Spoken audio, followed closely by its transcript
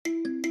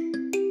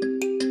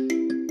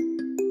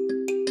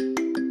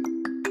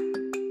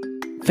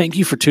Thank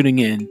you for tuning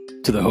in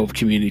to the Hope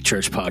Community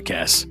Church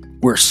podcast.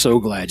 We're so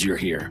glad you're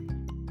here.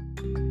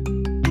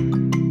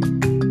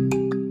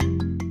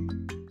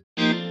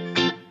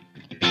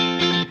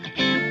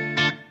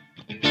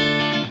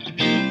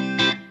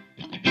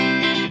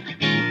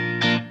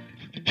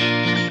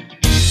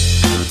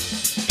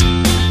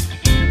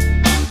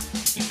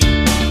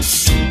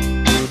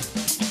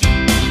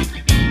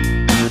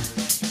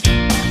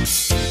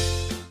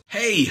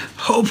 Hey,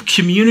 Hope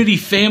Community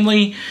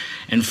family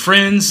and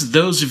friends,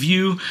 those of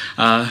you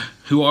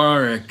who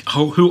are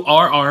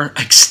our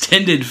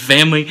extended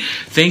family,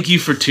 thank you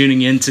for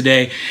tuning in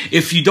today.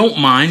 If you don't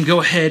mind, go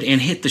ahead and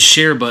hit the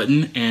share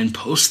button and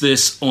post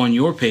this on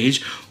your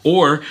page,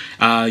 or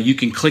you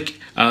can click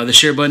the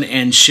share button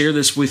and share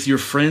this with your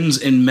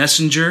friends in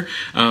Messenger.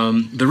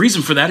 The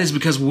reason for that is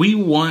because we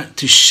want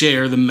to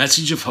share the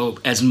message of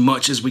hope as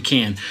much as we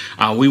can.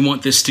 We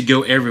want this to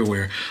go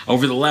everywhere.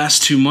 Over the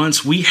last 2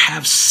 months, we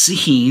have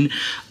seen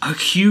a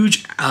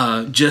huge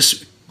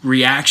just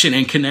reaction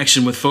and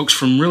connection with folks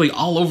from really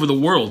all over the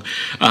world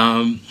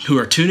who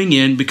are tuning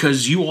in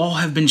because you all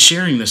have been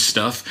sharing this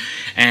stuff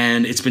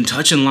and it's been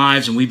touching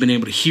lives and we've been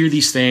able to hear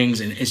these things,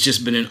 and it's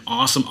just been an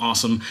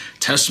awesome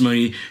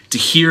testimony to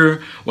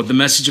hear what the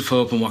message of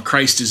hope and what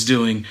Christ is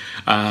doing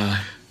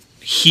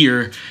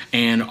here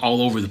and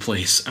all over the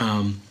place.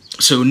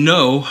 So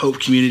know, Hope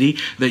Community,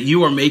 that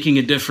you are making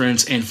a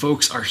difference and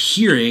folks are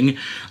hearing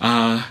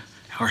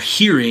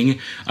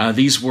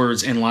these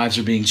words and lives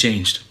are being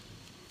changed.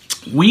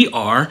 We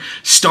are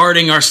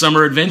starting our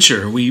summer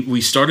adventure.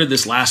 We started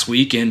this last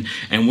week, and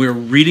we're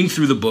reading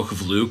through the book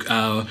of Luke.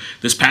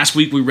 This past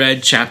week, we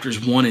read chapters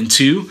 1 and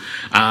 2.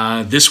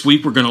 This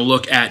week, we're going to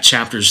look at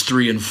chapters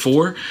 3 and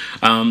 4.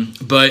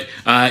 But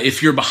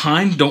if you're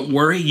behind, don't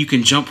worry. You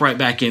can jump right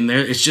back in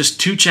there. It's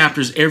just 2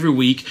 chapters every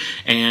week.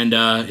 And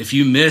if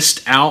you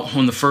missed out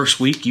on the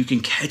first week, you can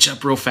catch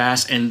up real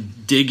fast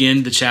and dig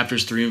into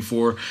chapters 3 and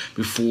 4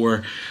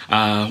 before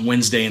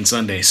Wednesday and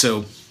Sunday.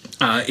 So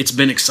it's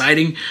been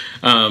exciting,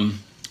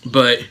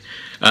 but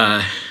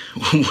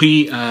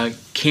we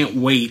can't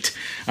wait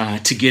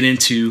to get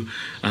into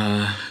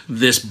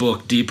this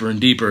book deeper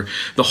and deeper.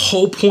 The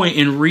whole point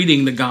in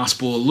reading the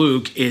Gospel of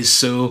Luke is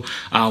so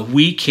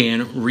we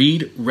can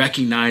read,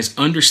 recognize,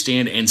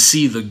 understand, and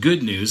see the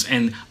good news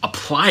and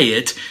apply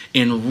it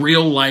in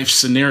real life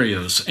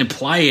scenarios.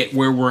 Apply it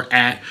where we're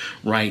at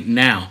right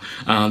now.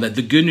 That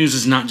the good news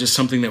is not just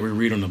something that we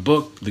read on a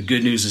book. The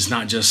good news is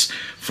not just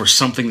for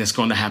something that's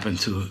going to happen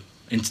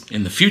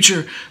in the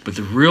future, but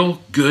the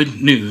real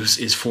good news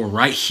is for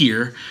right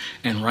here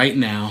and right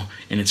now,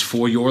 and it's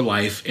for your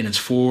life, and it's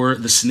for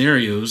the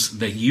scenarios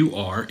that you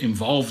are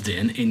involved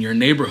in your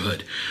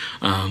neighborhood.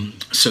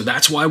 So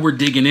that's why we're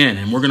digging in,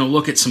 and we're going to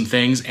look at some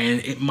things, and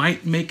it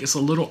might make us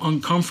a little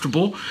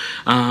uncomfortable,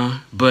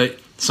 but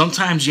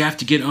sometimes you have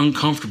to get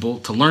uncomfortable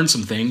to learn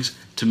some things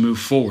to move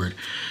forward.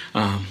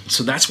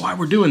 So that's why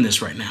we're doing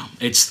this right now.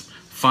 It's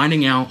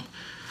finding out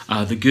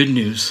the good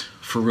news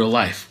for real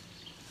life.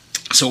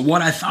 So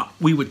what I thought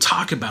we would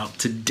talk about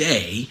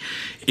today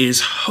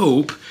is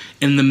hope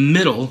in the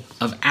middle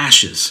of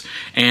ashes.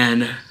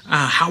 And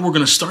how we're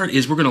going to start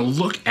is we're going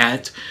to look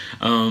at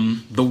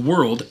the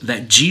world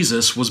that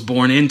Jesus was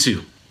born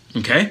into.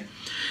 Okay?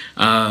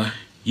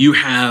 You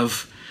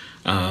have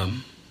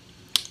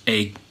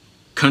a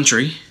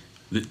country.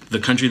 The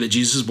country that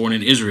Jesus was born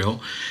in,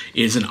 Israel,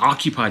 is an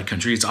occupied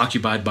country. It's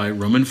occupied by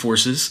Roman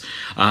forces.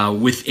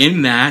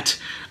 Within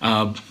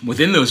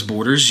those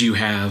borders, you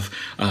have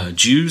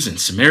Jews and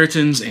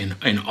Samaritans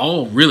and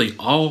all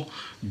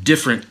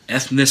different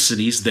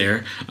ethnicities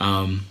there.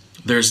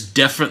 There's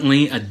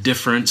definitely a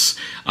difference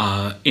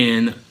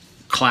in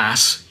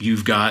class.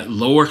 You've got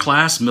lower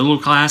class, middle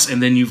class,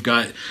 and then you've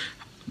got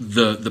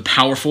the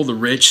powerful, the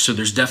rich. So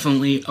there's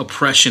definitely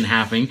oppression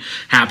happening.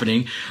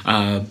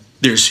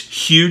 There's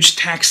huge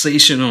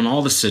taxation on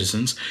all the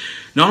citizens.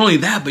 Not only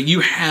that, but you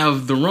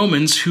have the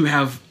Romans who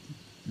have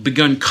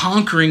begun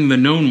conquering the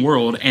known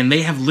world, and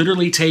they have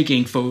literally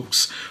taken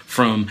folks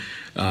from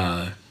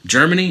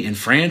Germany and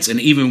France and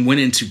even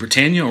went into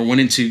Britannia or went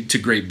into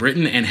Great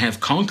Britain and have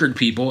conquered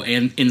people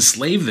and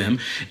enslaved them,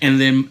 and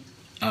then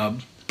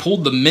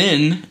pulled the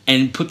men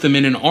and put them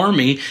in an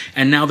army,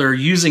 and now they're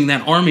using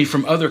that army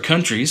from other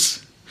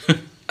countries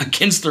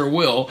against their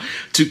will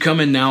to come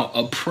and now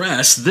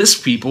oppress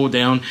this people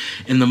down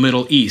in the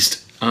Middle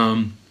East.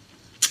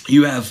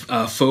 You have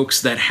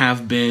folks that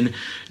have been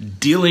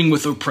dealing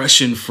with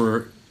oppression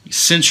for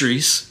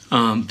centuries.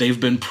 They've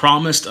been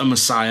promised a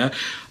Messiah,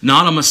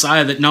 not a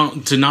Messiah that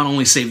not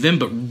only save them,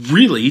 but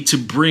really to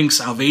bring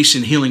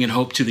salvation, healing, and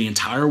hope to the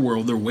entire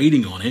world. They're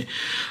waiting on it.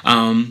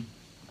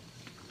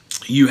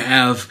 You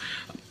have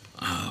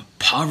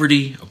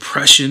poverty,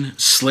 oppression,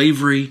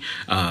 slavery,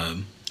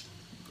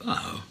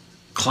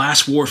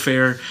 class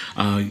warfare.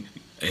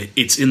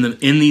 It's in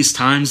these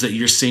times that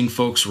you're seeing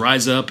folks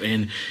rise up,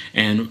 and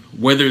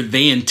whether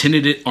they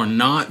intended it or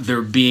not,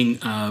 they're being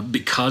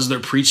because they're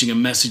preaching a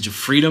message of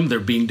freedom, they're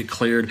being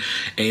declared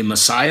a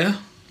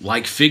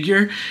Messiah-like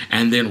figure,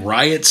 and then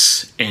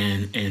riots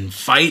and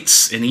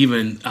fights and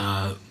even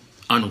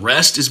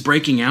unrest is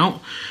breaking out,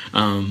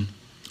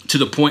 to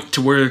the point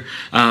to where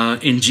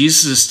in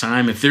Jesus'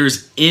 time, if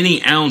there's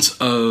any ounce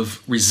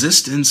of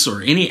resistance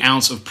or any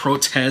ounce of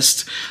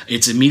protest,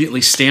 it's immediately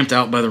stamped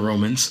out by the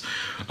Romans.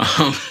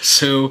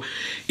 So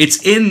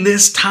it's in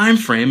this time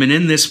frame and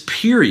in this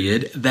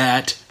period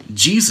that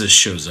Jesus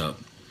shows up.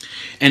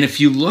 And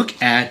if you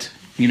look at,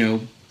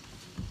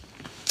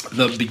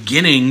 the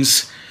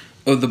beginnings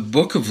of the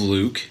book of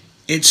Luke,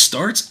 it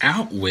starts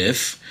out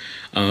with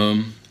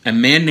a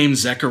man named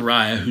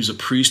Zechariah, who's a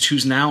priest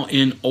who's now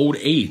in old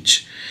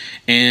age.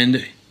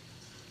 And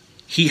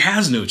he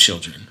has no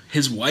children.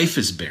 His wife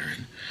is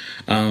barren.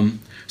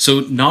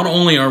 So not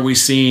only are we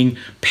seeing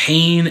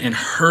pain and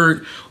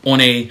hurt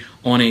on a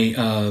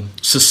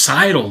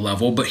societal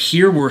level, but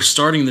here we're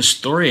starting the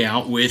story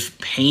out with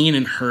pain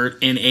and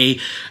hurt in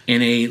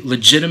a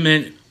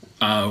legitimate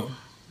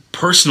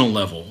personal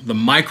level, the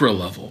micro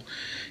level.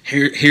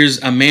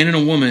 Here's a man and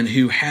a woman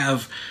who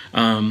have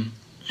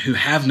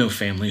no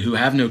family, who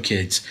have no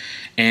kids,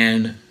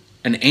 and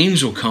an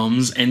angel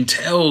comes and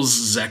tells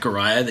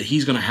Zechariah that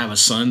he's going to have a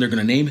son. They're going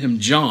to name him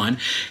John,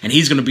 and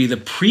he's going to be the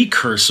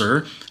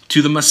precursor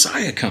to the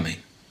Messiah coming.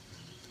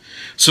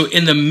 So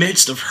in the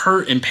midst of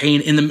hurt and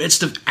pain, in the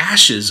midst of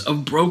ashes,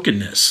 of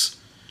brokenness,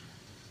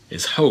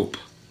 is hope.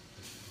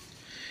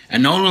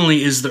 And not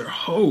only is there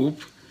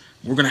hope,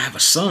 we're going to have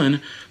a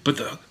son, but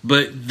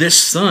this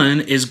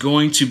son is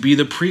going to be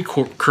the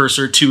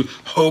precursor to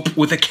hope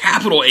with a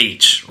capital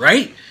H,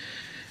 right?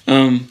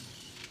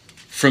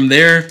 From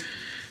there,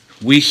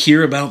 we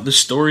hear about the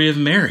story of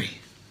Mary.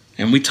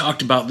 And we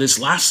talked about this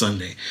last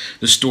Sunday,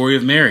 the story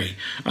of Mary.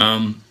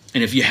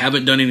 And if you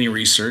haven't done any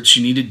research,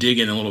 you need to dig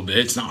in a little bit.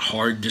 It's not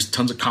hard. There's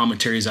tons of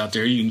commentaries out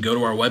there. You can go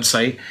to our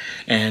website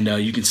and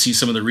you can see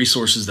some of the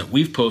resources that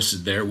we've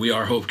posted there,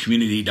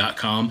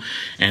 wearehopecommunity.com.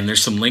 And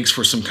there's some links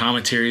for some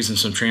commentaries and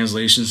some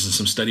translations and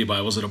some study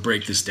Bibles that'll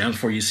break this down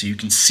for you so you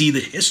can see the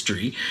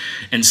history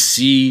and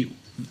see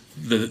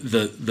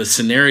the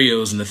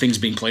scenarios and the things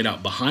being played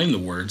out behind the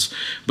words.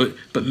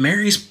 But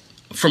Mary's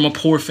from a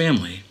poor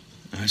family.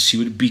 She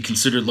would be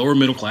considered lower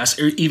middle class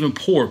or even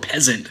poor,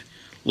 peasant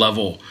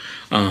level.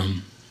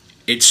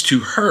 It's to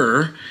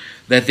her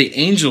that the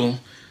angel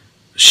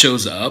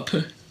shows up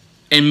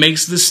and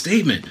makes this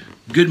statement.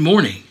 Good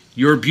morning.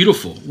 You're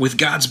beautiful with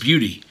God's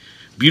beauty.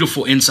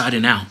 Beautiful inside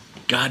and out.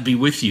 God be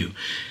with you.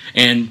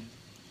 And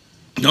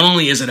not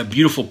only is it a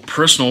beautiful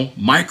personal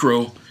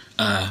micro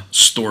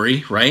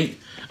story, right?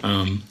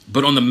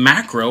 But on the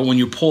macro, when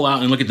you pull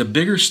out and look at the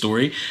bigger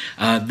story,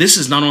 this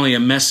is not only a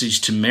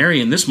message to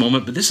Mary in this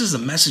moment, but this is a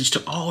message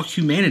to all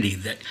humanity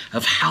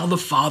of how the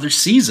Father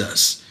sees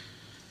us.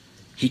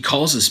 He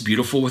calls us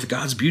beautiful with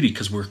God's beauty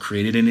because we're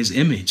created in his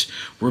image.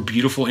 We're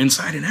beautiful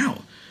inside and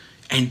out.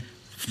 And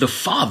the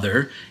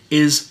Father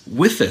is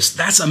with us.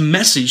 That's a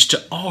message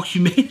to all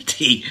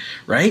humanity,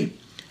 right?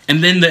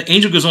 And then the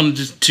angel goes on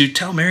to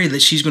tell Mary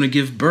that she's going to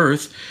give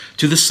birth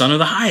to the Son of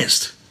the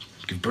Highest.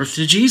 Give birth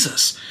to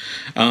Jesus.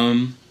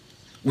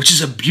 Which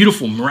is a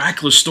beautiful,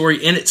 miraculous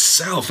story in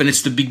itself. And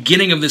it's the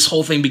beginning of this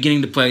whole thing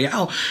beginning to play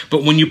out.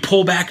 But when you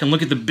pull back and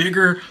look at the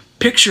bigger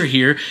picture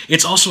here,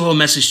 it's also a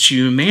message to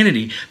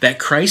humanity that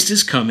Christ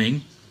is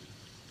coming.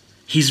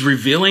 He's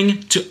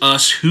revealing to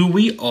us who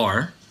we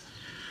are,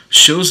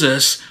 shows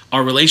us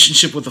our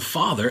relationship with the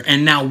Father,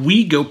 and now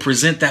we go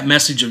present that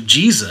message of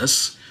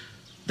Jesus,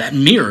 that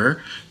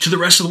mirror, to the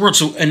rest of the world.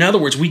 So in other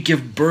words, we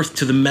give birth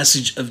to the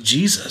message of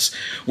Jesus.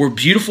 We're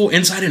beautiful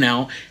inside and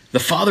out. The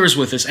Father is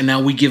with us, and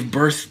now we give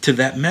birth to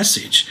that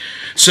message.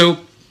 So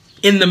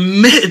in the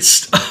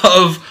midst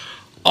of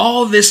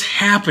all this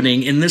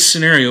happening in this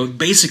scenario,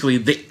 basically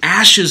the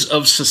ashes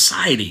of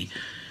society,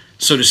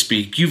 so to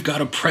speak, you've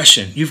got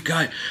oppression, you've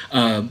got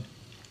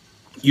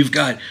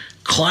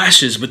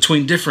clashes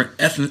between different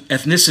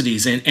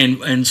ethnicities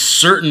and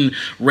certain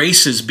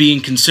races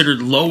being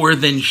considered lower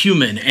than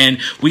human. And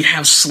we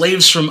have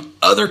slaves from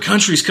other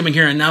countries coming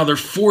here, and now they're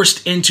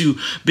forced into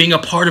being a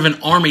part of an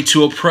army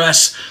to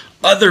oppress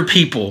other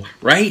people,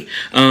 right?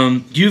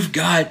 You've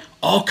got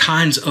all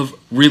kinds of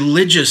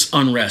religious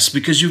unrest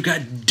because you've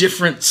got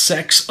different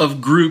sects of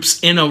groups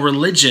in a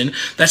religion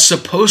that's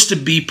supposed to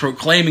be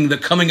proclaiming the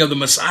coming of the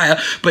Messiah,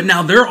 but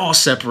now they're all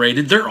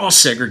separated, they're all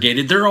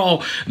segregated, they're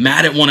all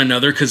mad at one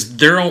another because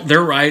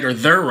they're right or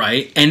they're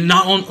right. And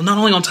not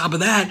only on top of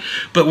that,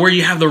 but where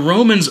you have the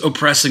Romans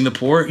oppressing the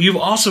poor, you've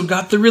also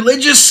got the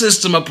religious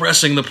system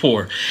oppressing the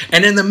poor.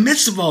 And in the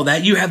midst of all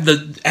that, you have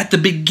at the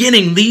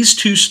beginning these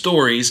two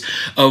stories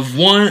of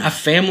one, a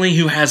family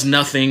who has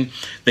nothing,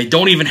 they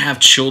don't even have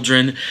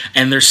children,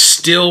 and they're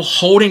still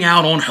holding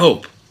out on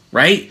hope,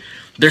 right?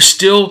 They're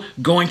still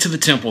going to the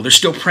temple. They're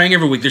still praying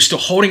every week. They're still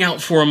holding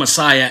out for a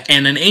Messiah.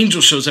 And an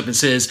angel shows up and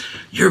says,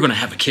 you're going to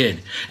have a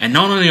kid. And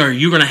not only are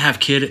you going to have a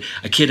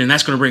kid, and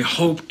that's going to bring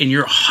hope in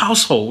your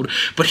household,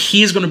 but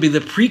he is going to be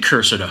the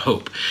precursor to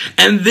hope.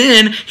 And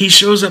then he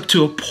shows up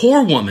to a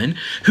poor woman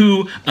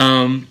who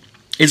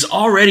is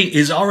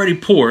already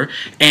poor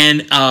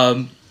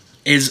and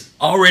is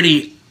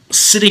already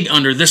sitting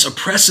under this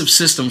oppressive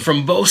system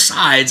from both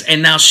sides,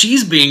 and now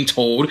she's being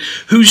told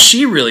who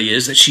she really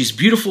is, that she's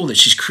beautiful, that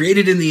she's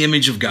created in the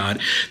image of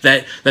God,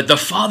 that the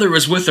Father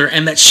is with her,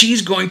 and that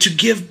she's going to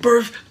give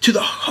birth to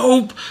the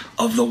hope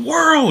of the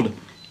world.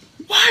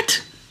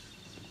 What?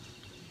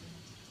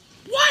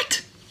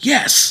 What?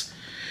 Yes.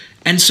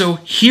 And so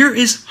here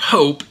is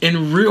hope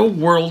in real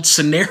world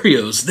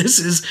scenarios. This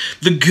is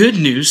the good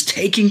news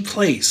taking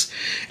place.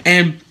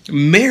 And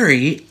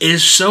Mary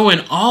is so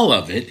in awe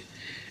of it.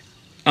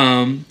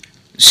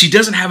 She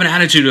doesn't have an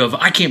attitude of,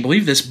 I can't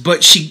believe this,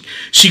 but she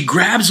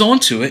grabs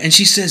onto it and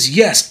she says,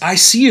 yes, I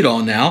see it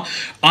all now.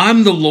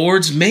 I'm the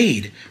Lord's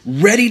maid,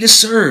 ready to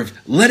serve.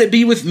 Let it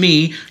be with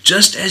me,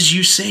 just as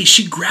you say.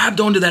 She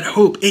grabbed onto that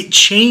hope. It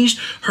changed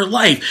her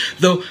life.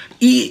 Though,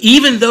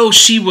 even though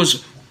she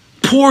was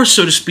poor,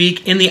 so to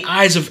speak, in the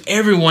eyes of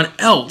everyone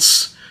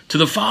else, to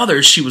the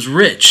Father, she was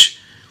rich.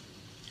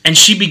 And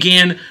she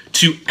began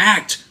to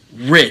act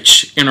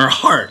rich in her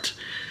heart.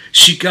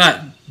 She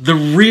got the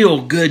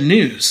real good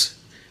news.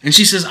 And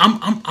she says,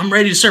 I'm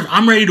ready to serve.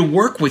 I'm ready to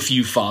work with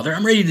you, Father.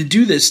 I'm ready to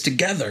do this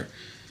together,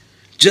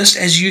 just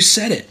as you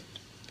said it.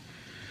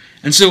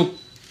 And so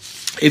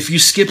if you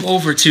skip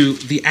over to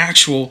the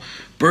actual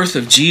birth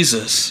of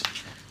Jesus,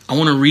 I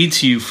want to read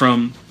to you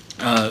from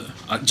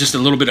just a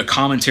little bit of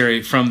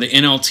commentary from the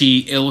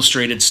NLT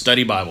Illustrated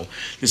Study Bible.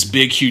 This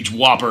big, huge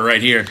whopper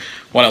right here.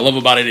 What I love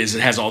about it is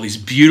it has all these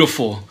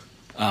beautiful,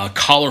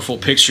 colorful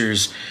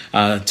pictures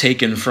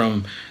taken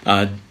from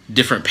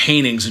different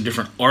paintings and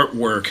different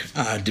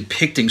artwork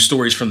depicting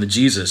stories from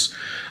depicting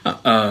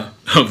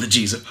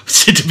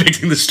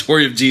the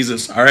story of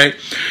Jesus. All right.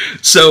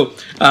 So,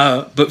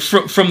 but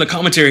from the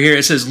commentary here,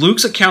 it says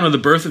Luke's account of the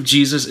birth of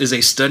Jesus is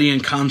a study in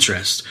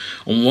contrast.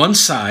 On one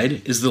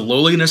side is the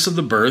lowliness of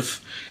the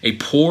birth. A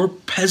poor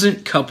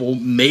peasant couple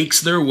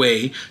makes their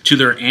way to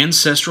their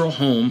ancestral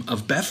home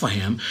of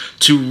Bethlehem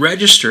to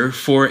register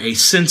for a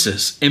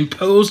census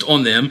imposed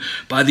on them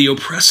by the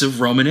oppressive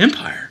Roman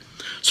Empire.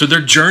 So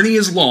their journey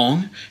is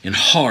long and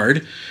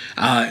hard,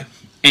 and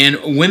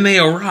when they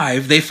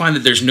arrive, they find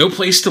that there's no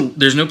place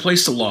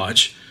to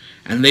lodge,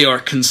 and they are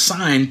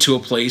consigned to a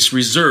place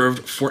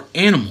reserved for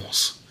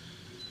animals.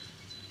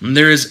 And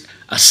there is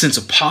a sense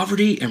of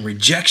poverty and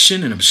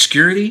rejection and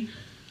obscurity.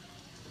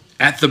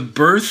 At the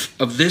birth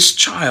of this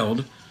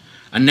child,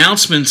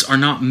 announcements are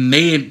not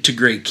made to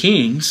great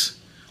kings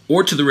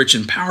or to the rich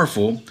and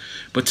powerful,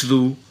 but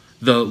to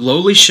the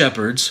lowly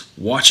shepherds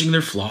watching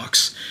their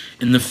flocks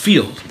in the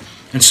field.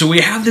 And so we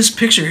have this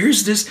picture.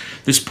 Here's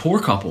this poor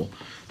couple.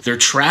 They're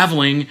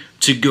traveling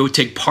to go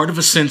take part of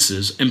a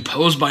census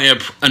imposed by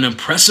an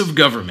oppressive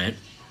government.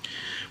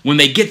 When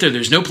they get there,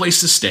 there's no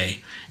place to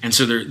stay. And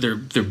so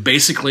they're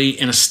basically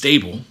in a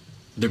stable.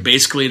 They're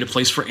basically at a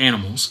place for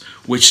animals,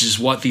 which is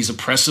what these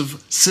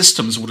oppressive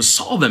systems would have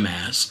saw them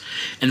as.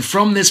 And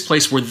from this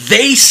place where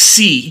they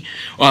see,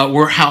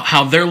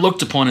 how they're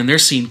looked upon and they're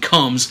seen,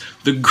 comes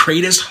the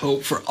greatest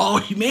hope for all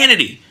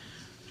humanity.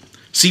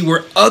 See,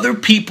 where other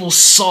people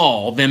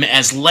saw them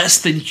as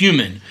less than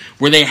human,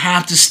 where they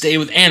have to stay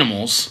with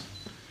animals,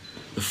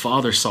 the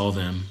Father saw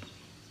them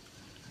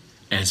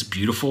as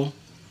beautiful,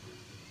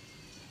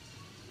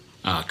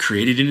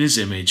 created in His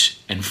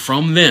image, and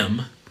from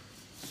them,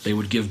 they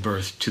would give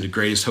birth to the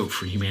greatest hope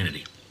for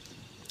humanity.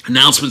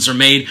 Announcements are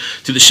made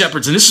to the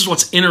shepherds, and this is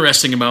what's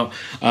interesting about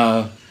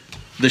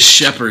the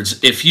shepherds.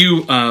 If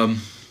you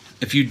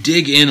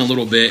dig in a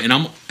little bit,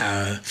 and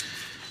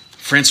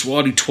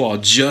Francois du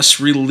Toit just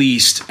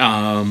released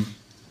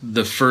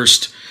the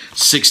first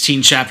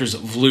 16 chapters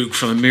of Luke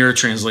from the Mirror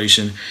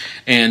Translation.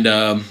 And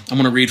I'm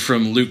going to read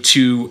from Luke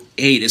 2:8.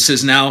 It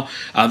says, Now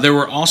there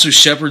were also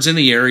shepherds in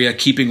the area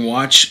keeping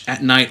watch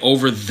at night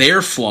over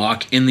their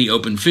flock in the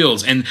open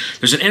fields. And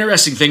there's an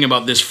interesting thing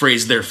about this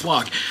phrase, their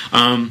flock.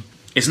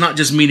 It's not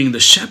just meaning the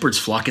shepherd's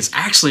flock. It's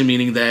actually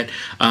meaning that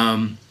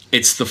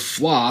it's the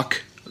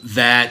flock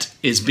that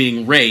is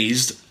being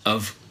raised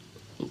of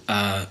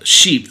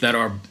sheep that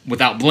are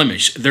without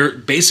blemish. They're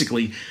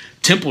basically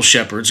temple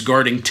shepherds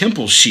guarding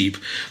temple sheep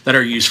that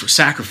are used for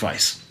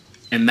sacrifice.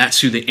 And that's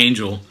who the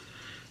angel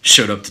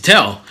showed up to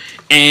tell.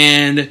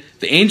 And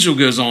the angel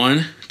goes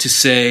on to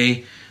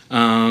say,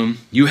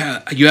 you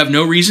have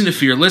no reason to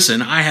fear.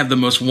 Listen, I have the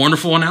most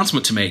wonderful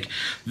announcement to make.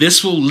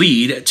 This will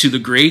lead to the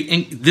great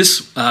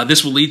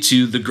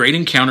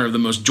encounter of the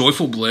most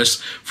joyful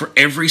bliss for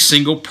every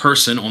single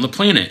person on the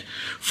planet.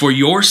 For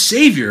your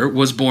Savior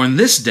was born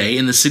this day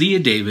in the city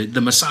of David, the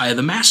Messiah,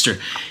 the Master.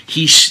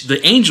 The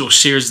angel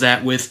shares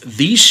that with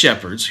these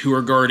shepherds who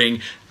are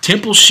guarding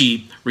temple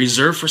sheep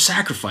reserved for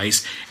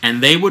sacrifice,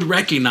 and they would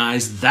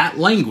recognize that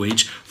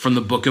language from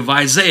the book of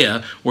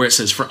Isaiah, where it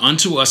says, For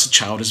unto us a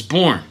child is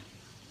born.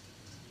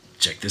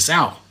 Check this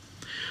out.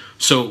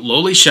 So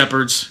lowly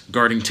shepherds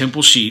guarding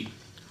temple sheep,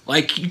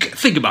 like, you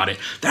think about it.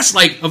 That's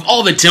like, of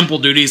all the temple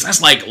duties,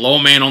 that's like low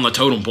man on the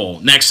totem pole,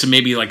 next to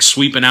maybe like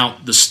sweeping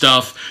out the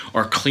stuff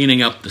or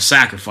cleaning up the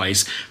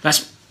sacrifice.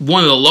 That's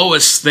one of the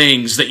lowest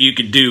things that you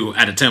could do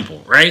at a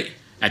temple, right?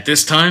 At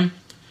this time.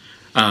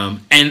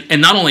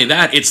 And not only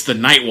that, it's the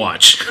night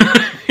watch.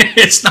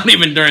 It's not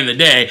even during the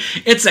day.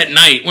 It's at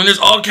night when there's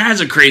all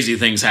kinds of crazy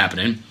things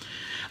happening.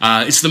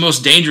 It's the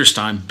most dangerous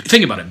time.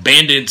 Think about it.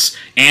 Bandits,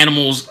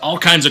 animals, all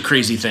kinds of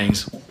crazy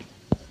things.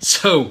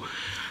 So,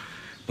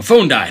 my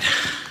phone died.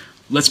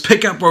 Let's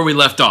pick up where we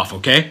left off,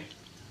 okay?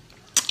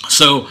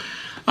 So,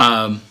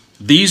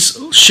 these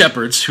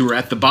shepherds who are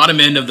at the bottom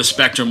end of the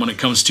spectrum when it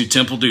comes to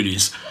temple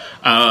duties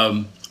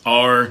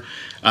are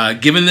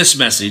given this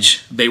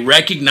message. They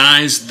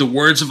recognize the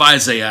words of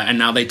Isaiah, and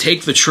now they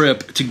take the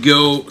trip to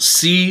go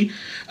see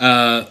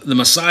the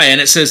Messiah.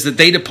 And it says that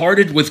they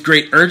departed with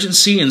great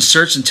urgency and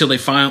searched until they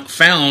found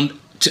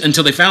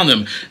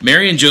them,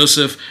 Mary and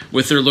Joseph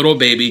with their little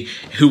baby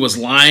who was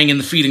lying in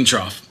the feeding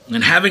trough.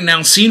 And having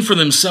now seen for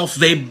themselves,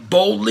 they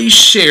boldly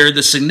shared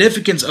the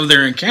significance of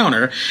their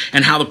encounter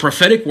and how the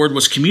prophetic word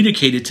was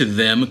communicated to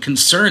them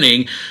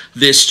concerning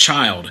this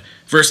child.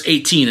 Verse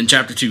 18 in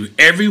chapter 2,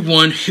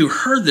 everyone who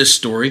heard this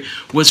story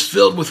was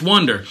filled with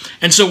wonder.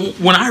 And so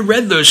when I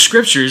read those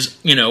scriptures,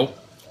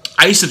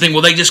 I used to think,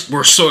 well, they just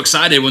were so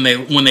excited when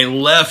they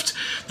left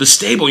the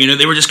stable.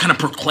 They were just kind of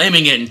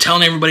proclaiming it and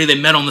telling everybody they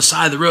met on the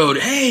side of the road,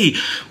 hey,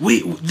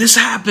 this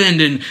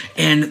happened,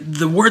 and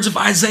the words of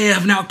Isaiah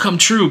have now come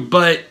true.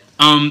 But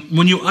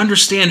when you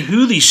understand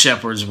who these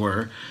shepherds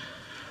were,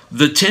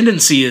 the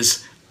tendency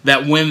is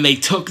that when they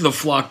took the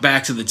flock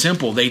back to the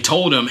temple, they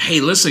told them, hey,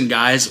 listen,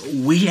 guys,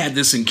 we had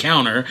this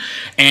encounter,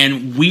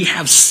 and we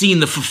have seen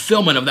the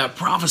fulfillment of that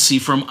prophecy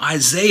from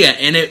Isaiah,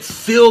 and it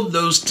filled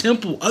those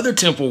other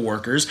temple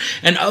workers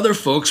and other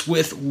folks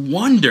with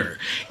wonder.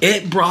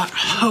 It brought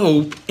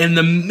hope in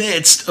the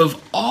midst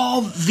of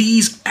all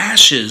these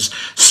ashes,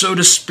 so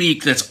to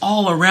speak, that's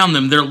all around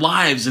them, their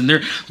lives and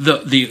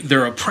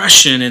their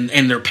oppression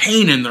and their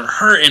pain and their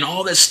hurt and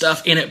all this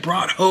stuff, and it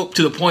brought hope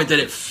to the point that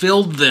it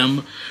filled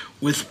them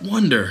with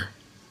wonder.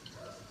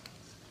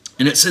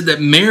 And it said that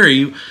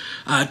Mary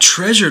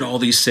treasured all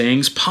these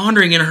things,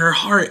 pondering in her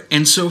heart,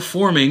 and so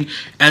forming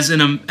as in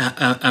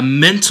a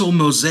mental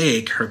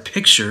mosaic her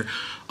picture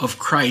of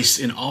Christ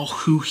and all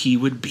who he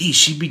would be.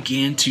 She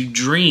began to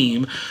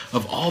dream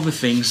of all the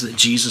things that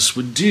Jesus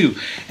would do.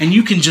 And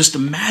you can just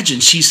imagine,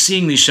 she's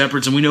seeing these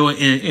shepherds, and we know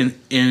in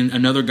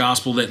another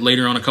gospel that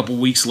later on, a couple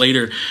weeks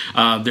later,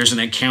 there's an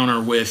encounter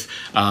with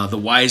the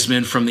wise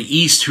men from the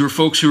east, who are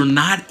folks who are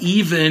not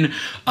even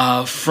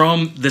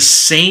from the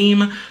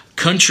same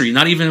country,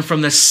 not even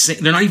from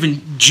they're not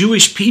even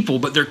Jewish people,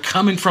 but they're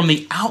coming from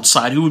the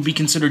outside, who would be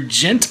considered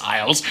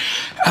Gentiles,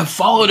 have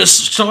followed a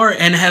star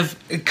and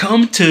have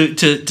come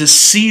to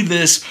see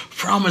this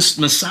promised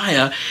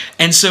Messiah.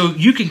 And so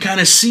you can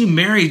kind of see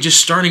Mary just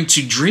starting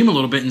to dream a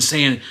little bit and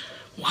saying,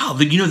 wow,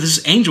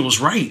 this angel was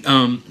right.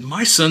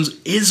 My son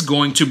is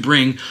going to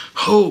bring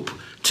hope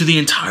to the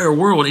entire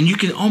world. And you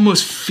can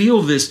almost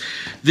feel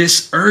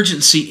this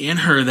urgency in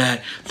her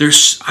that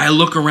I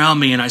look around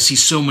me and I see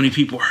so many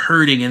people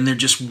hurting, and they're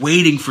just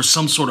waiting for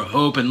some sort of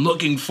hope and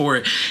looking for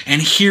it.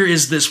 And here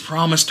is this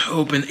promised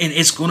hope, and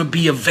it's going to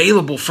be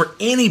available for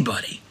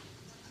anybody.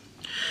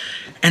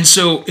 And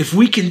so if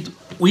we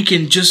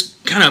can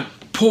just kind of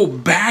pull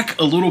back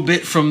a little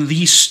bit from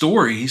these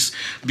stories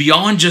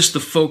beyond just the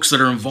folks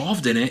that are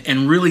involved in it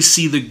and really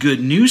see the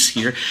good news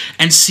here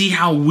and see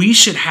how we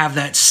should have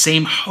that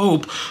same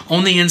hope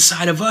on the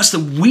inside of us, that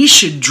we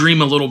should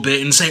dream a little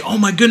bit and say, oh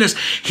my goodness,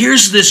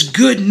 here's this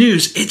good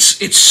news.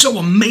 It's so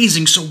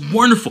amazing, so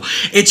wonderful.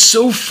 It's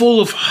so full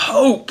of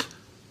hope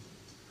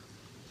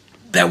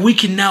that we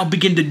can now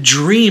begin to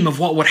dream of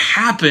what would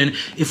happen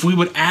if we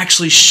would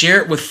actually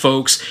share it with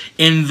folks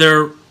in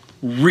their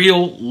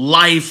real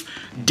life,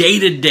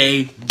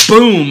 day-to-day,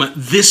 boom,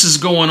 this is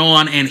going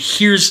on, and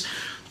here's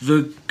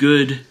the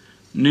good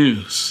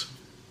news.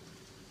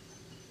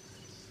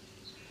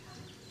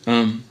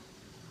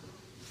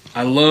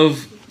 I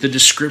love the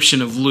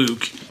description of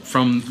Luke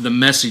from the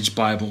Message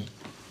Bible.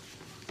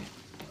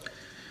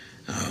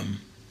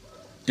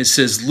 It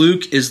says,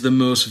 Luke is the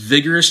most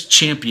vigorous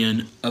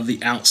champion of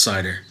the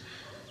outsider.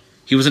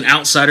 He was an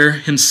outsider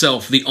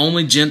himself, the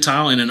only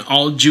Gentile in an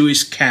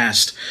all-Jewish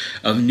cast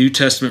of New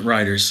Testament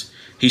writers.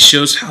 He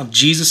shows how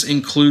Jesus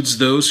includes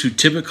those who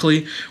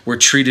typically were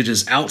treated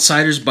as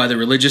outsiders by the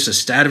religious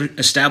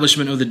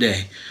establishment of the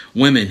day.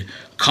 Women,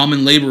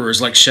 common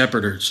laborers like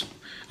shepherders,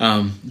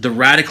 the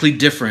radically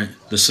different,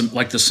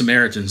 like the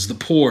Samaritans, the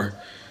poor.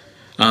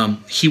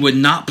 He would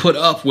not put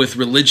up with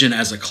religion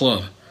as a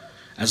club.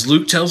 As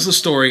Luke tells the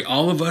story,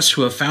 all of us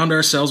who have found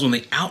ourselves on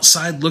the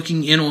outside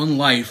looking in on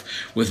life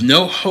with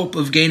no hope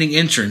of gaining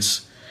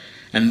entrance,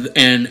 and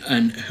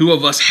who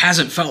of us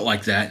hasn't felt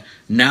like that,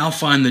 now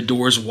find the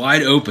doors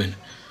wide open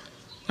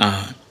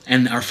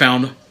and are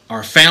found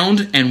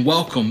and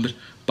welcomed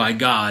by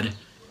God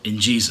in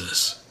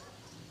Jesus.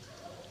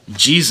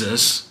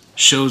 Jesus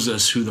shows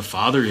us who the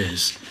Father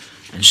is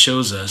and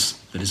shows us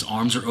that his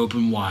arms are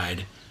open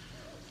wide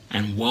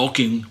and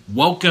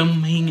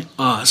welcoming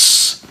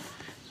us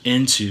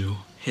into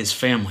his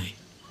family.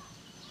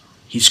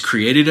 He's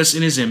created us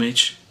in his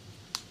image.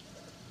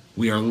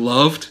 We are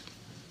loved.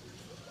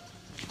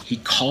 He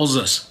calls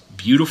us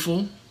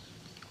beautiful.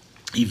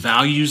 He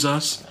values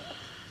us.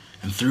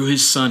 And through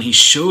his Son, he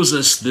shows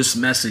us this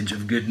message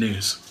of good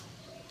news.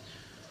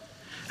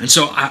 And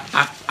so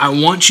I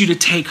want you to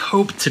take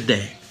hope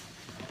today.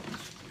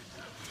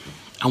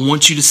 I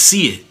want you to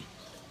see it.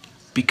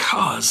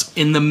 Because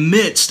in the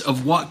midst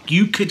of what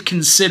you could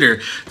consider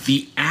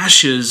the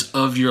ashes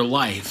of your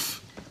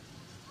life,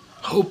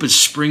 hope is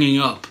springing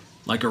up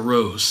like a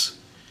rose.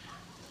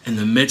 In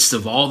the midst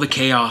of all the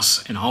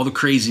chaos and all the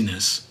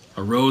craziness,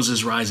 a rose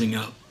is rising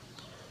up,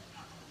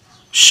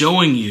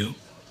 showing you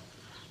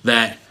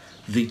that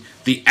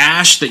the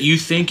ash that you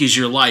think is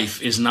your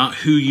life is not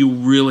who you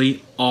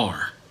really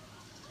are.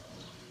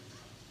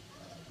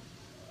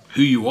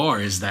 Who you are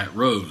is that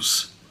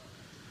rose.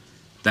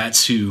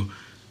 That's who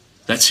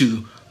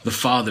the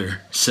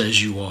Father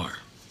says you are.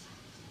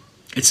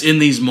 It's in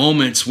these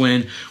moments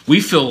when we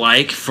feel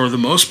like, for the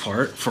most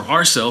part, for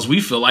ourselves, we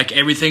feel like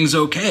everything's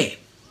okay.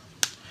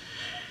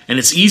 And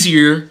it's easy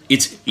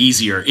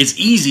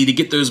to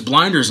get those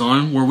blinders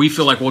on where we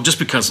feel like, well, just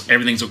because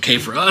everything's okay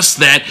for us,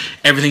 that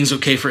everything's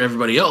okay for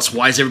everybody else.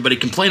 Why is everybody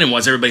complaining? Why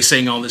is everybody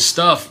saying all this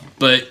stuff?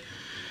 But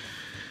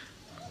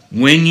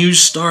when you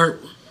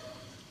start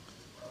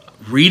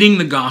reading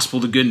the gospel,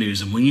 the good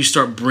news, and when you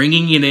start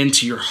bringing it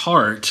into your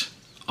heart,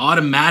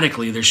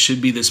 automatically there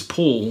should be this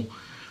pull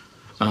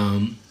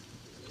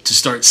to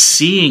start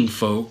seeing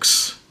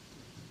folks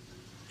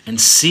and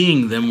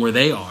seeing them where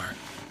they are.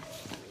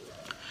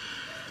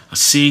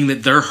 Seeing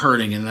that they're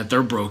hurting and that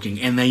they're broken,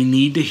 and they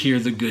need to hear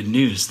the good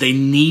news. They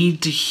need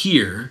to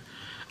hear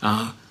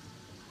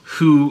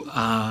who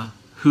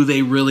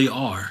they really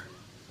are,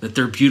 that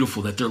they're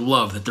beautiful, that they're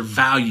loved, that they're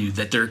valued,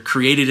 that they're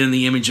created in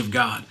the image of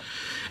God.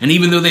 And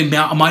even though they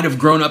might have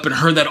grown up and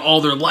heard that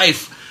all their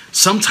life,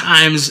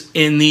 sometimes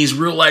in these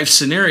real life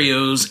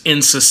scenarios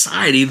in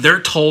society, they're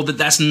told that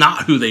that's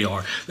not who they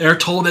are. They're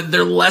told that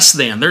they're less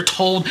than. They're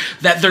told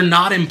that they're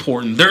not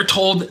important. They're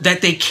told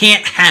that they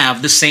can't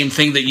have the same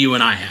thing that you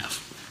and I have.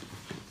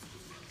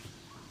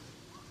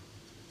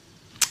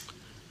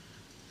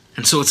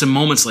 And so it's in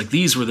moments like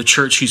these where the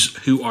church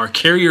who are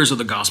carriers of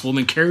the gospel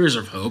and carriers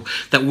of hope,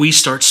 that we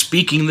start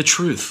speaking the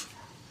truth.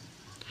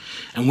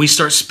 And we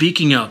start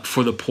speaking up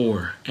for the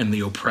poor and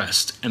the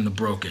oppressed and the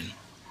broken.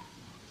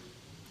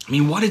 I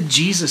mean, what did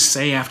Jesus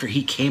say after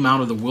he came out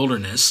of the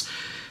wilderness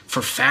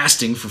for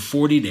fasting for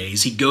 40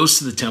 days? He goes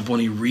to the temple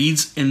and he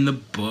reads in the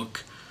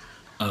book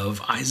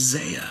of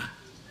Isaiah.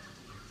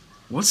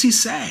 What's he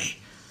say?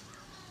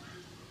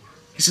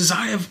 He says,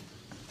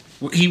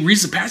 he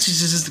reads the passage,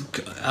 he says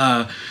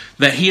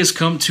that he has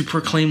come to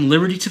proclaim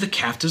liberty to the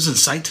captives and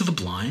sight to the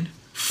blind,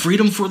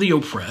 freedom for the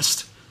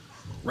oppressed,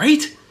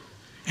 right?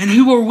 And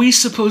who are we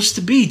supposed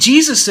to be?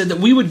 Jesus said that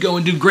we would go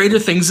and do greater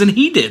things than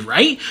he did,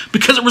 right?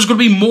 Because there was going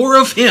to be more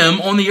of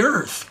him on the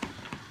earth.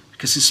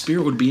 Because his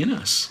Spirit would be in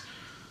us.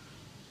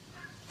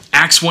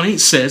 Acts 1:8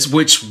 says,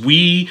 which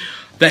we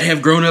that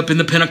have grown up in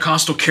the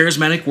Pentecostal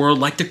charismatic world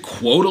like to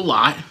quote a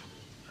lot,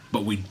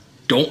 but we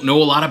don't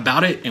know a lot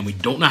about it and we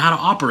don't know how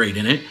to operate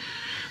in it.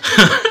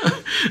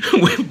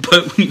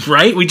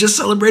 Right? We just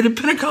celebrated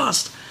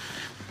Pentecost.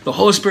 The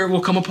Holy Spirit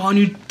will come upon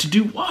you to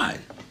do what?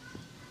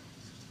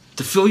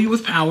 To fill you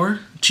with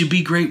power, to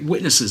be great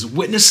witnesses.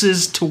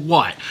 Witnesses to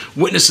what?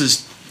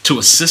 Witnesses to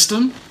a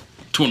system,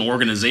 to an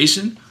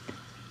organization,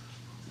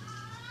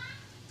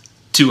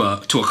 to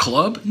a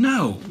club?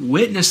 No,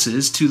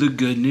 witnesses to the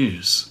good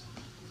news.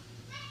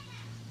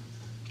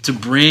 To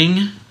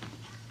bring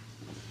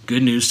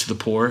good news to the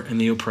poor and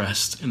the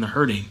oppressed and the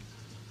hurting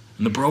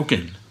and the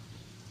broken.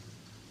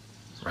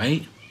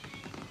 Right?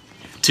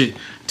 To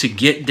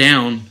get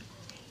down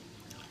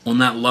on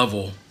that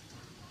level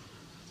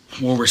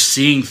where we're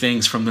seeing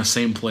things from the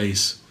same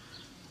place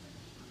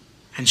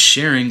and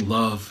sharing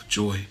love,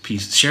 joy,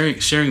 peace,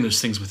 sharing those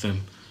things with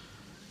them.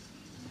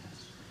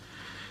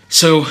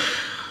 So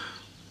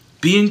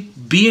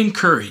be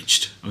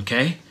encouraged,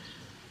 okay?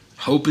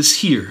 Hope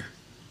is here,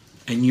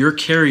 and you're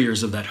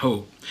carriers of that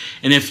hope.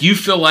 And if you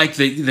feel like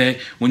that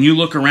when you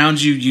look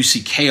around you, you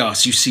see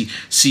chaos, you see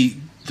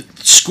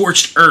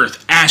scorched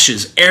earth,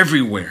 ashes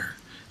everywhere,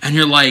 and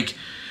you're like,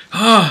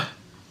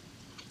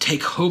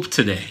 take hope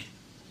today.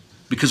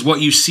 Because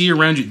what you see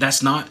around you,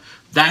 that's not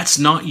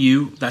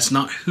you. That's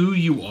not who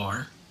you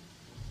are.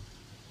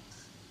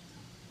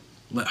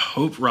 Let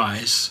hope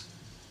rise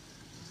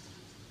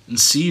and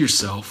see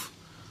yourself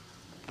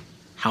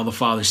how the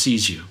Father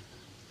sees you.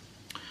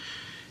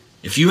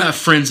 If you have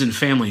friends and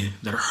family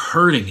that are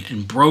hurting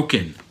and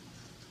broken,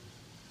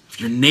 if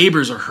your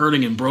neighbors are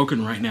hurting and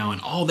broken right now and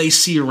all they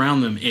see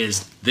around them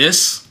is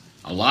this,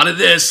 a lot of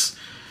this,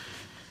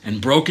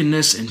 and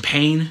brokenness and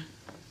pain,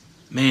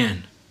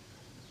 man,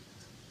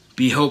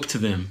 be hope to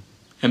them.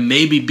 And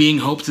maybe being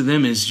hope to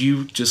them is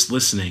you just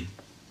listening.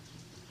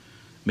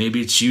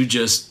 Maybe it's you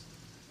just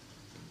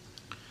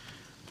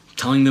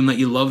telling them that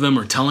you love them,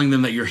 or telling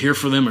them that you're here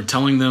for them, or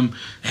telling them,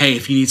 hey,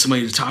 if you need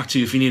somebody to talk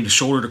to, if you need a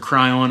shoulder to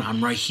cry on,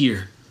 I'm right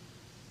here.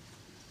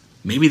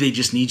 Maybe they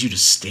just need you to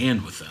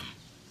stand with them.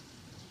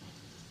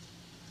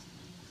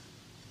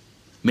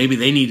 Maybe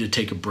they need to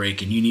take a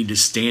break and you need to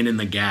stand in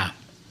the gap.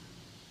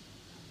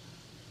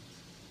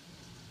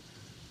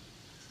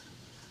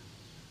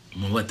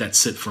 I'm going to let that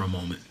sit for a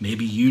moment.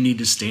 Maybe you need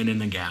to stand in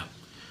the gap.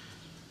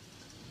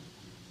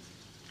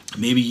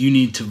 Maybe you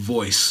need to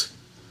voice.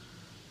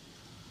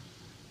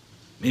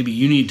 Maybe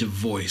you need to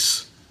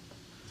voice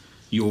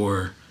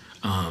your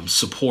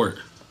support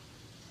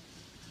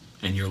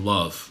and your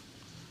love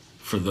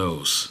for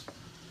those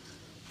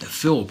that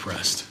feel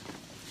oppressed.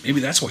 Maybe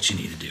that's what you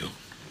need to do.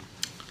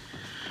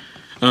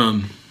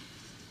 I'm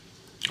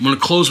going to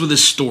close with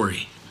this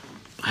story.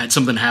 I had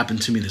something happen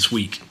to me this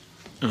week.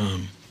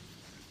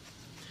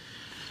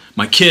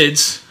 My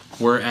kids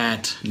were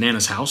at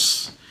Nana's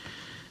house.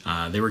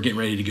 They were getting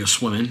ready to go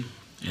swimming,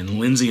 and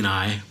Lindsay and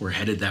I were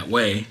headed that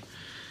way.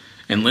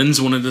 And Linz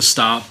wanted to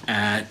stop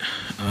at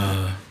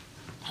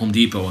Home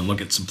Depot and look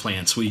at some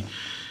plants. We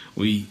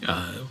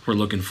were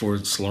looking for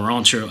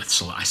cilantro.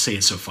 So I say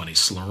it so funny.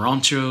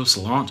 Cilantro.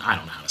 I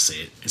don't know how to say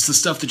it. It's the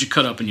stuff that you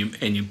cut up and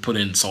you put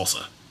in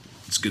salsa.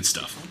 It's good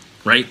stuff,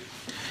 right?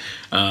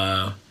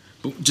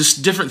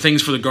 Just different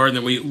things for the garden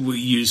that we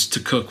use to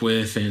cook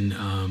with,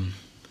 and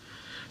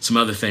some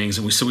other things.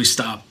 And we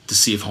stopped to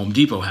see if Home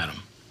Depot had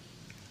them.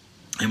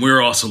 And we were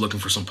also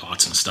looking for some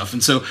pots and stuff.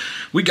 And so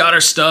we got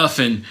our stuff,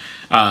 and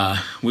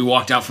we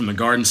walked out from the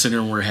garden center,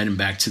 and we're heading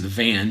back to the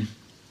van.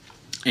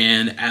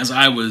 And as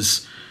I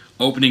was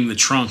opening the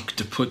trunk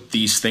to put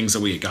these things that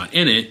we had got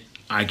in it,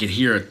 I could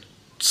hear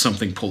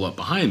something pull up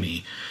behind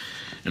me.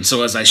 And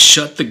so as I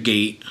shut the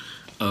gate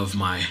of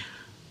my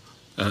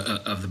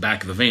of the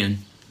back of the van,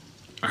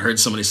 I heard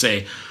somebody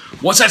say,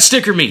 "What's that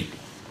sticker mean?"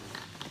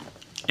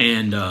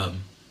 And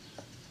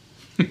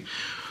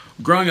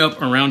growing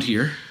up around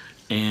here,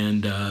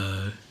 and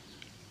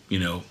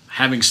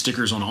having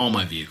stickers on all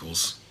my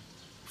vehicles,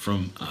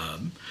 from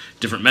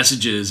different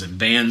messages and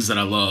bands that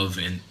I love,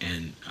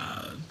 and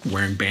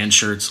wearing band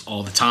shirts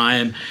all the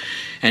time,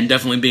 and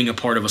definitely being a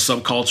part of a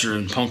subculture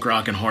in punk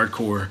rock and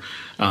hardcore,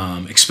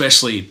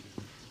 especially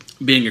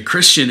being a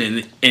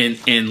Christian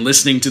and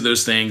listening to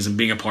those things and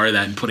being a part of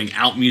that and putting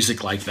out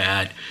music like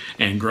that,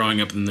 and growing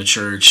up in the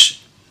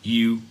church,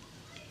 you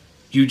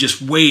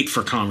just wait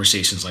for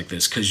conversations like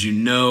this, because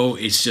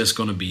it's just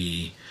going to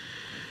be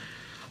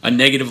a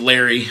negative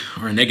Larry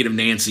or a negative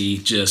Nancy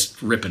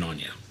just ripping on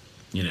you,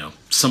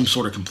 some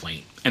sort of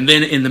complaint. And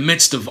then in the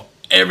midst of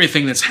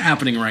everything that's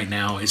happening right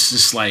now, it's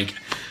just like,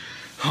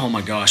 oh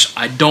my gosh,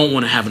 I don't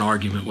want to have an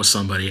argument with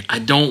somebody. I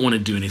don't want to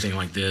do anything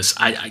like this.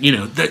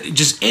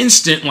 Just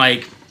instant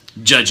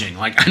judging.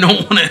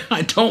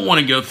 I don't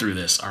want to go through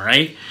this. All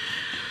right.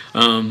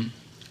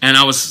 And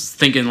I was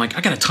thinking, I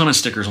got a ton of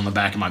stickers on the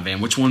back of my van.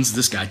 Which one's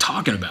this guy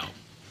talking about?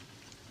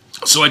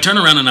 So I turn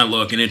around and I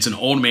look, and it's an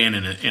old man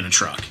in a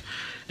truck.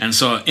 And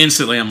so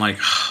instantly I'm like,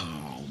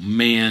 oh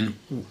man.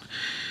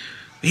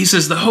 He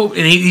says the Hope,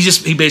 and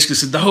he basically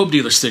said, the Hope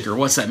Dealer sticker,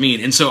 what's that mean?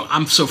 And so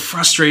I'm so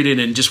frustrated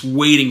and just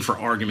waiting for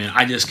argument.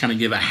 I just kind of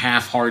give a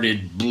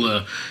half-hearted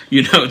blah,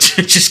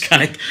 just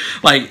kind of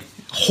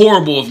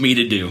horrible of me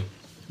to do.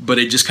 But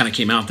it just kind of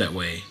came out that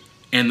way.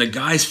 And the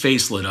guy's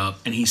face lit up,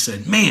 and he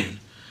said, man,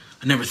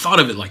 I never thought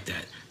of it like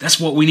that. That's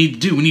what we need to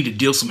do. We need to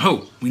deal some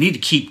hope. We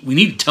need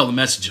to tell the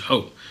message of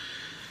hope.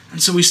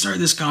 And so we started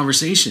this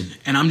conversation,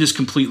 and I'm just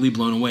completely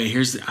blown away.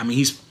 He's a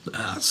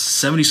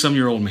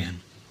 70-some-year-old man.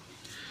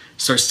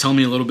 Starts telling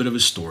me a little bit of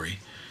his story,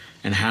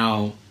 and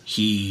how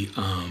he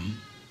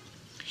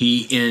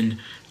in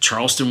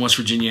Charleston, West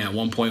Virginia, at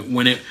one point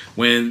when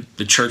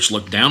the church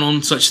looked down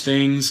on such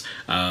things,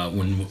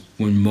 when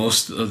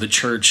most of the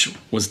church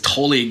was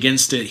totally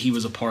against it, he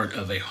was a part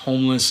of a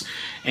homeless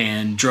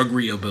and drug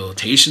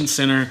rehabilitation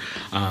center.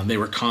 They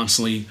were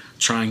constantly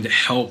trying to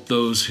help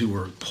those who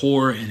were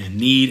poor and in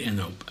need and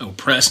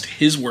oppressed,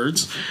 his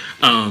words,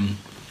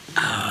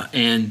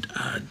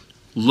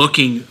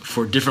 looking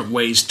for different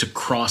ways to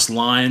cross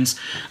lines,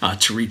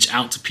 to reach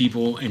out to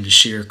people and to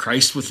share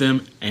Christ with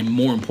them, and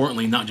more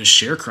importantly, not just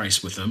share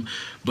Christ with them,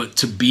 but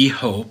to be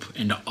hope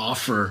and to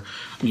offer,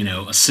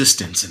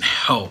 assistance and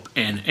help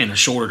and a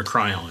shoulder to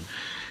cry on.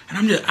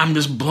 And I'm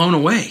just blown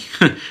away,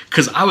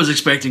 because I was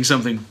expecting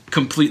something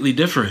completely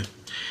different.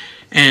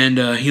 And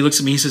he looks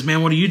at me, he says,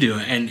 "Man, what do you do?"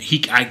 And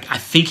I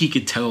think he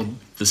could tell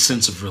the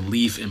sense of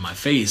relief in my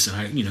face. And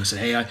I said,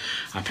 "Hey, I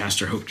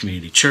pastor Hope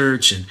Community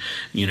Church, and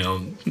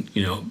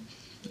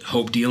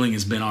hope dealing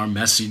has been our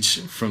message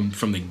from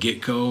the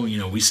get-go.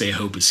 We say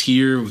hope is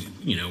here.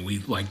 We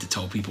like to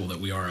tell people that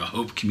we are a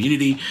hope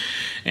community."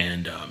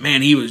 And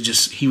man, he was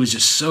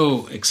just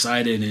so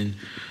excited, and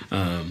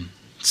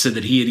said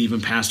that he had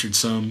even pastored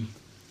some,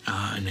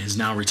 and has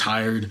now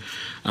retired.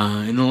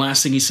 And the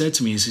last thing he said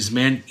to me is,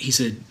 "Man," he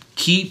said,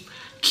 keep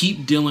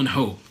dealing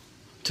hope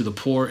to the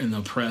poor and the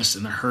oppressed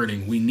and the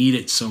hurting. We need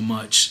it so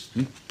much."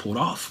 And pulled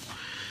off.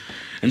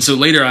 And so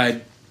later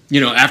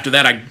after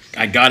that,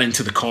 I got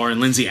into the car, and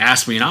Lindsay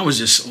asked me, and I was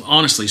just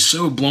honestly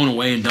so blown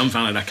away and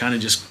dumbfounded. I kind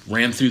of just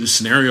ran through the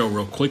scenario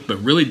real quick,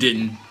 but really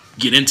didn't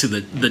get into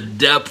the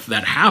depth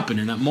that happened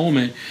in that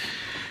moment.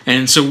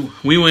 And so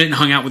we went and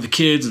hung out with the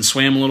kids and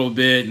swam a little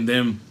bit, and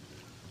then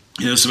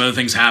some other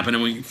things happened,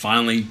 and we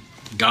finally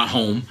got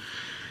home,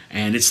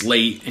 and it's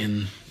late,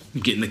 and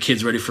getting the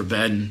kids ready for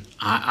bed, and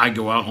I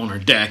go out on our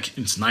deck.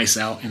 It's nice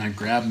out, and I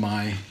grab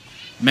my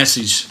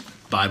Message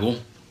Bible.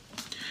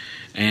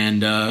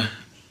 And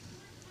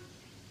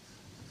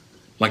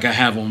like I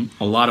have on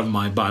a lot of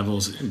my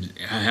Bibles,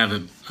 I have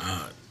it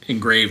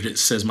engraved. It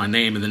says my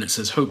name, and then it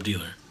says Hope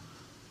Dealer,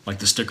 like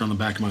the sticker on the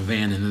back of my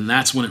van. And then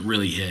that's when it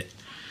really hit.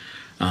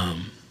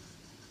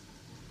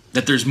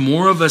 That there's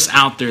more of us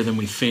out there than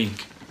we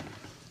think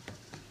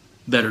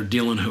that are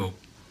dealing hope.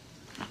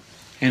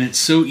 And it's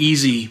so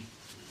easy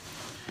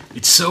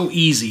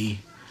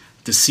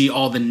to see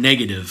all the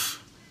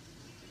negative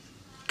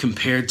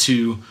compared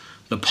to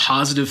the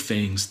positive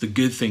things, the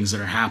good things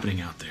that are happening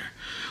out there.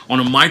 On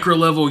a micro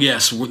level,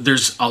 yes,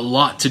 there's a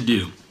lot to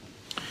do.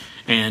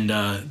 And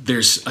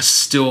there's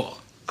still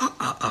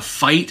a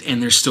fight,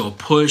 and there's still a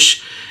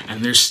push,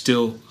 and there's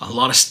still a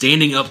lot of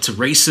standing up to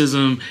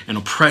racism and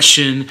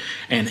oppression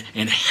and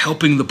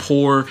helping the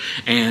poor.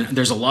 And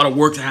there's a lot of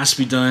work that has to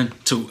be done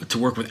to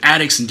work with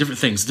addicts and different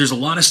things. There's a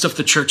lot of stuff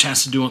the church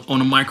has to do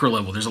on a micro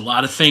level. There's a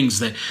lot of things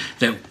that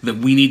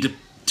we need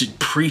to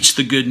preach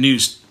the good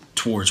news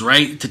towards,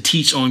 right? To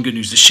teach on good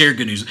news, to share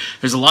good news.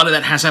 There's a lot of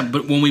that has to happen.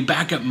 But when we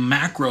back up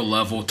macro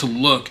level to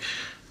look,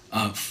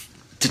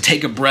 to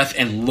take a breath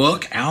and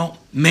look out,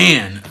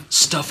 man,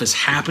 stuff is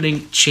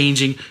happening,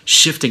 changing,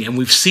 shifting. And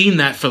we've seen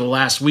that for the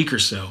last week or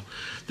so.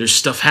 There's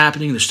stuff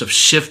happening, there's stuff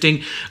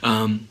shifting.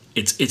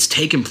 It's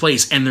taking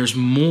place, and there's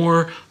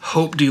more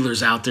hope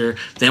dealers out there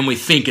than we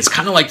think. It's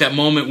kind of like that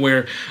moment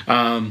where,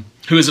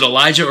 who is it,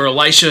 Elijah or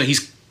Elisha?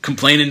 He's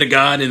complaining to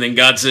God, and then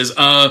God says,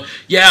 but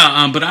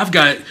I've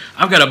got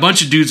a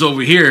bunch of dudes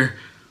over here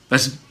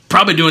that's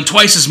probably doing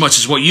twice as much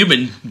as what you've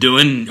been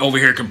doing over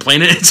here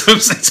complaining.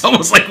 It's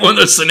almost like one of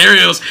those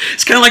scenarios.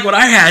 It's kind of like what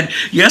I had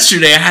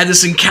yesterday. I had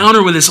this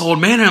encounter with this old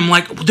man, and I'm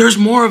like, there's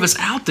more of us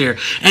out there.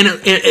 And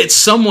it's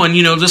someone,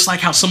 just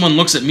like how someone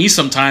looks at me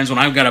sometimes when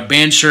I've got a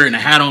band shirt and a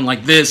hat on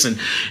like this and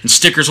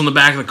stickers on the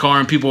back of the car,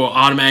 and people are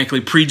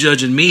automatically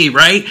prejudging me,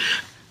 right?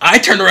 I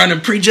turned around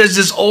and prejudged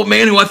this old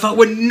man who I thought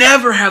would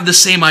never have the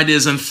same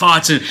ideas and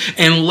thoughts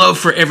and love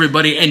for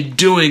everybody and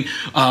doing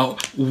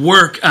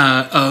work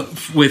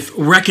with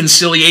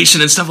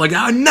reconciliation and stuff like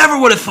that. I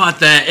never would have thought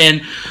that.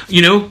 And,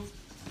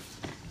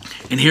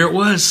 and here it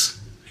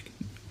was,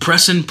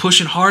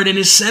 pushing hard in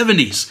his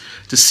 70s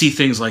to see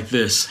things like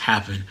this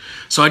happen.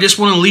 So I just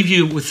want to leave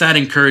you with that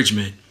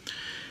encouragement.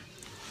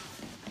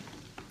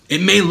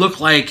 It may look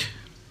like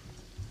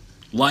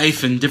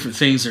life and different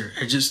things are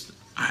just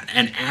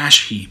an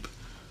ash heap.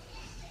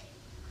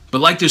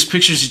 But like those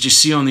pictures that you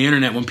see on the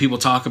internet when people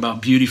talk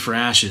about beauty for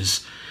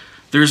ashes,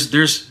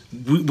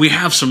 we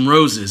have some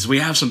roses. We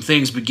have some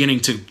things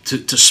beginning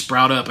to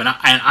sprout up. And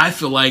I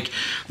feel like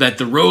that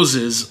the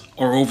roses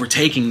are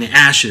overtaking the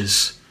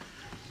ashes,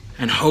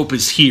 and hope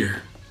is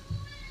here.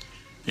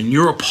 And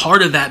you're a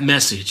part of that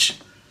message.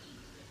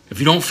 If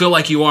you don't feel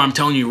like you are, I'm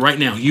telling you right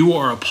now, you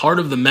are a part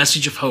of the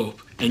message of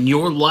hope. And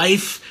your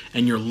life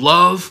and your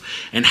love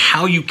and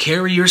how you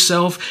carry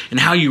yourself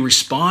and how you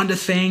respond to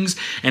things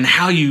and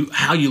how you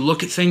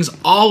look at things,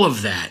 all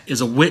of that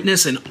is a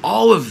witness, and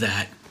all of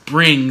that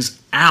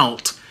brings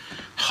out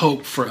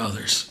hope for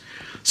others.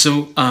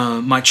 So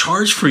my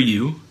charge for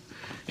you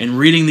in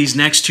reading these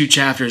next two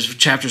chapters,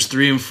 chapters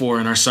 3 and 4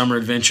 in our summer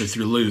adventure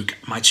through Luke,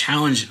 my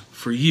challenge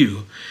for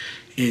you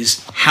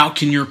is, how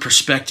can your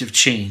perspective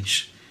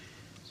change?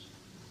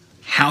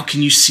 How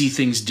can you see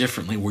things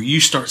differently, where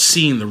you start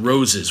seeing the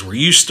roses, where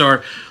you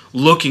start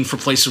looking for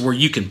places where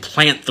you can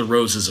plant the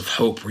roses of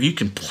hope, where you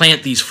can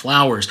plant these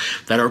flowers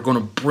that are going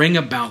to bring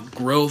about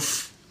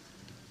growth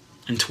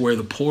into where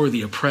the poor,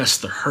 the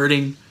oppressed, the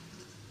hurting,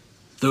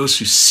 those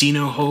who see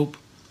no hope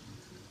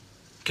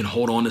can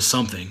hold on to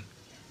something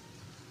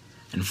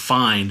and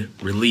find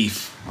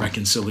relief,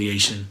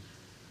 reconciliation,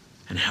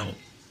 and help.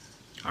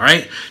 All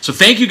right, so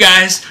thank you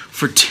guys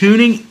for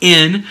tuning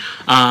in.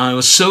 It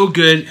was so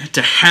good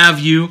to have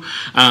you.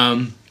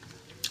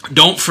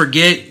 Don't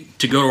forget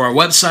to go to our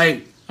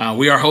website,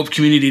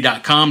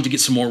 wearehopecommunity.com, to get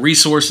some more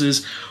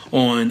resources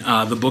on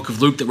the book of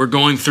Luke that we're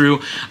going through.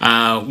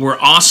 We're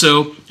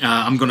also,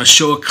 I'm going to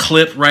show a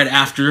clip right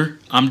after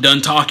I'm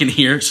done talking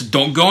here, so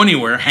don't go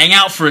anywhere. Hang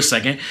out for a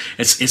second.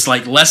 It's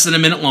like less than a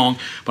minute long,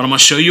 but I'm going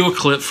to show you a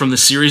clip from the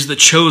series The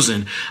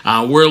Chosen.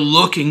 We're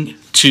looking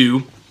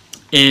to,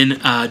 in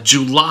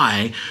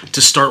July,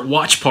 to start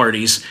watch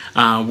parties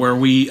where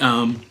we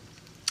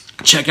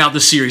check out the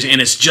series, and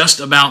it's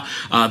just about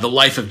the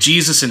life of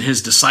Jesus and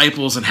his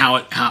disciples, and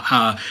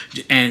how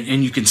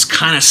and you can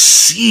kind of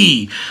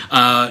see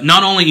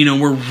not only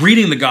we're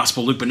reading the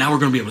Gospel of Luke, but now we're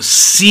going to be able to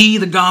see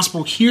the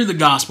Gospel, hear the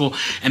Gospel,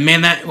 and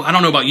man, that, I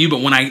don't know about you,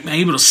 but when I'm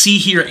able to see,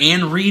 hear,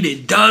 and read,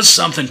 it does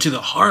something to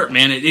the heart,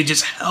 man. It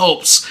just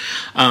helps,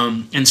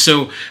 and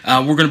so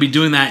we're going to be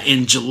doing that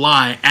in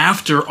July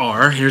after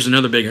here's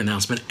another big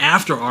announcement,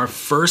 after our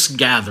first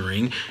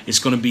gathering. It's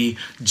going to be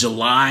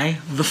July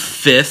the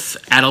 5th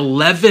at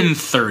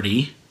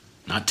 11:30,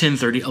 not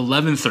 10:30,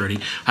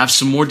 11:30. I have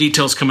some more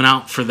details coming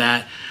out for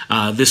that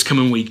this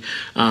coming week.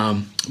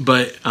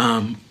 But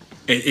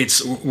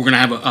we're going to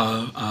have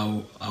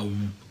a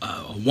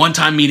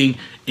one-time meeting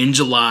in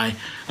July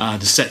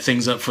to set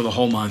things up for the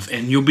whole month,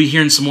 and you'll be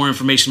hearing some more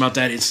information about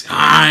that.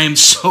 I'm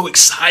so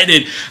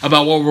excited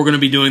about what we're going to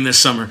be doing this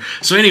summer.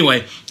 So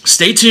anyway,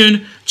 stay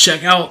tuned.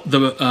 Check out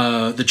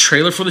the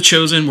trailer for The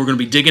Chosen. We're going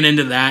to be digging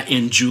into that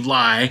in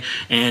July,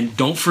 and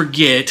don't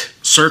forget,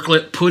 circle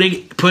it, put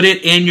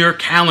it in your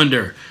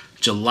calendar.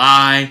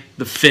 July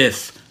the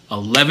 5th,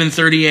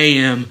 11:30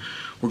 a.m.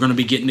 We're going to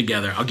be getting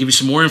together. I'll give you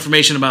some more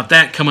information about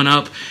that coming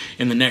up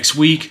in the next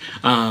week.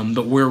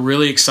 But we're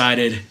really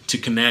excited to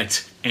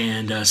connect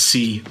and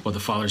see what the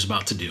Father's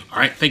about to do. All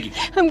right, thank you.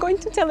 I'm going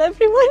to tell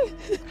everyone.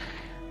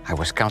 I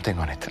was counting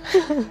on it.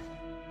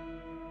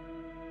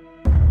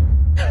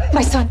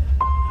 My son,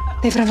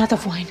 they've run out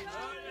of wine.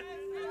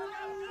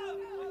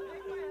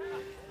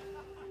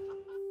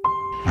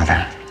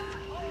 Mother,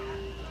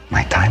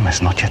 my time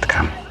has not yet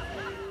come.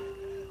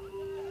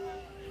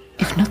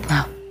 If not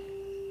now,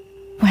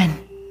 when?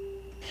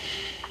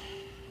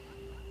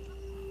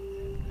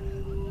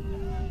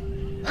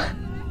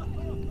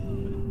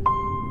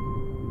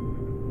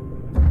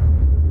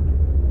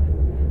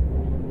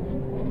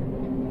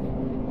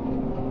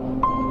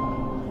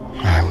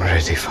 I'm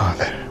ready,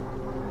 Father.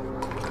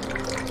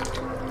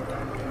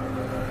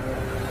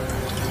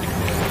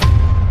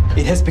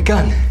 It has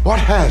begun. What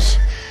has?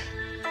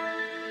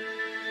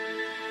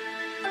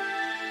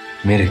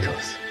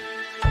 Miracles.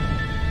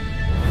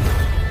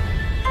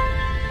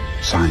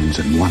 Signs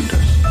and wonders.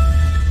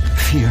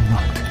 Fear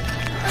not,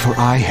 for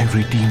I have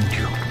redeemed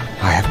you.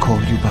 I have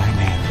called you by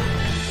name.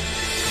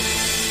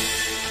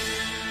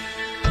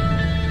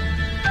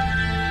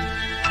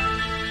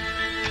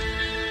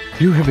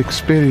 You have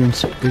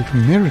experienced a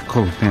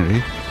miracle,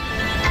 Mary.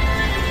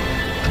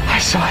 I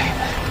saw him.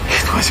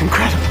 It was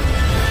incredible.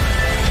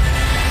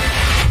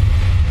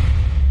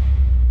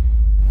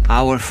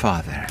 Our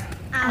Father,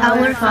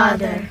 Our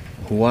Father,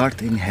 who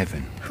art in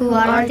heaven, who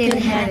art in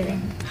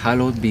heaven,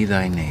 hallowed be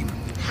thy name.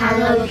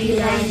 hallowed be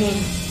thy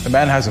name. The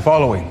man has a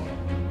following.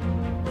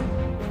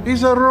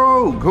 He's a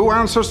rogue who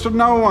answers to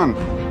no one.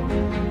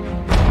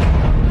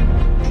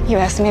 You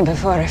asked me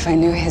before if I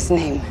knew his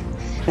name.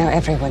 Now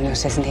everyone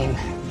knows his name,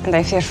 and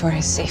I fear for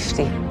his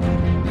safety.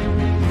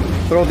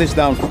 Throw this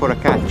down for a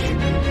catch.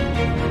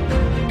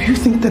 Do you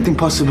think that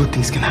impossible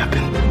things can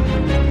happen?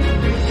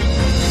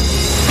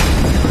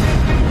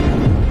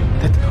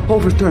 That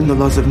overturn the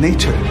laws of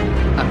nature?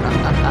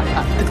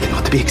 That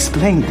cannot be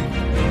explained.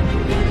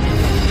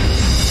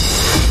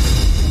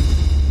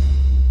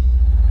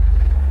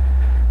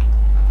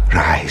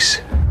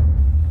 Rise.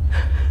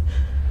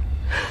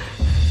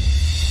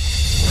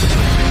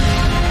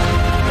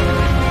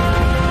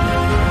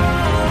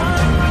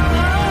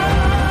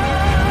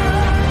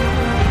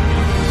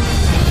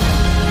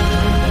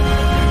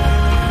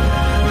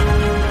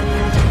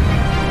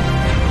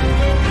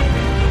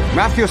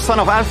 Matthew, son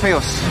of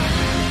Alphaeus.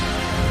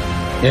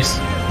 Yes.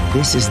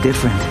 This is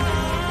different.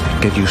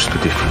 Get used to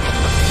different.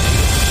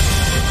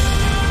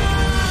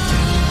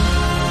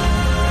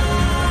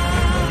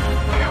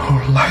 My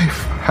whole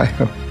life I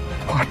have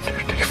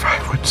wondered if I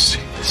would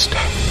see this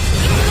day.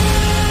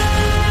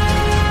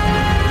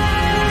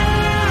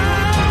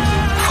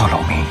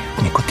 Follow me,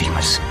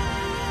 Nicodemus,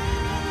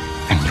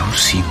 and you'll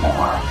see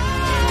more.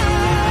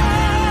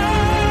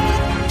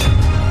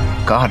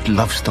 God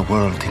loves the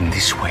world in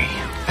this way,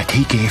 that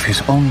he gave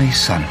his only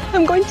son.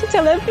 I'm going to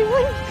tell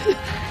everyone.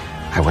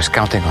 I was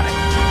counting on it.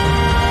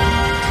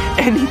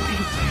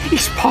 Anything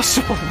is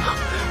possible now.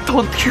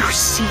 Don't you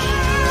see?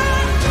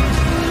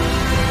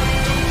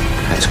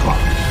 Let's go.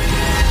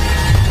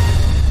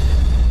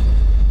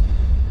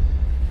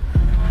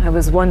 I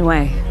was one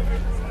way,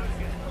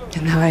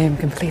 and now I am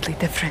completely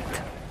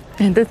different.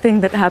 And the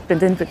thing that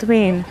happened in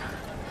between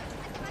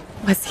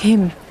was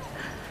him.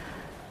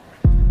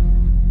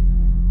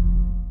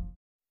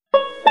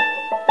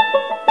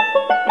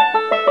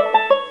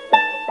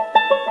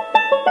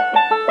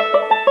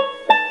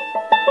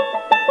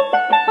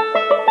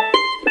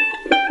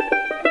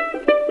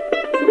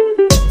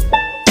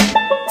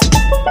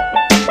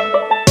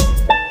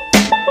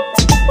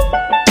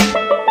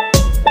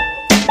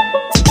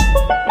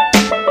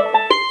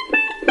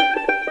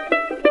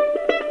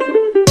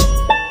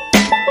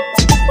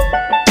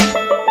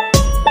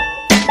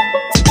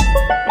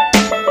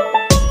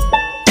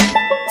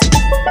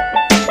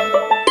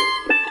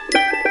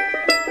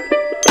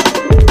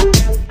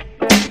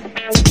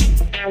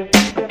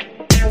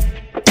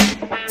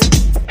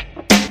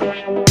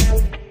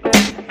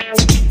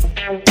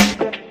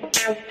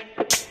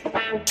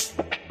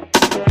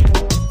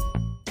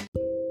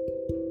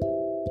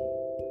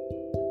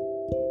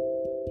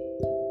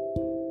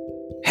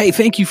 Hey,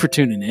 thank you for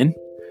tuning in.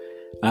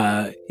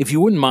 If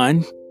you wouldn't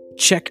mind,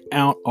 check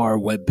out our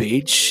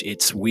webpage.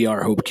 It's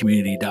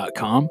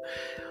wearehopecommunity.com.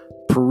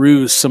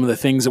 Peruse some of the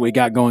things that we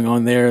got going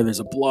on there.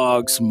 There's a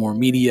blog, some more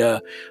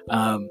media.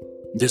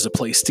 There's a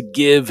place to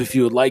give if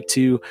you would like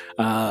to.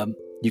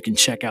 You can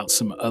check out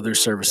some other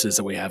services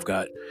that we have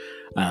got.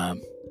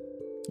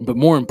 But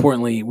more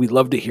importantly, we'd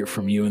love to hear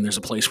from you, and there's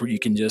a place where you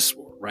can just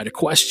write a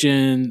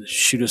question,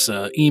 shoot us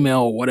an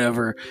email,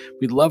 whatever.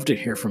 We'd love to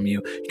hear from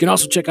you. You can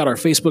also check out our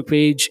Facebook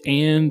page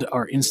and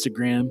our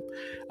Instagram.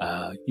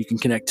 You can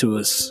connect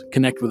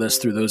with us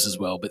through those as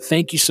well. But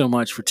thank you so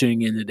much for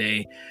tuning in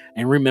today.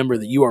 And remember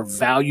that you are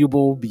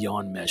valuable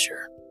beyond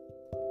measure.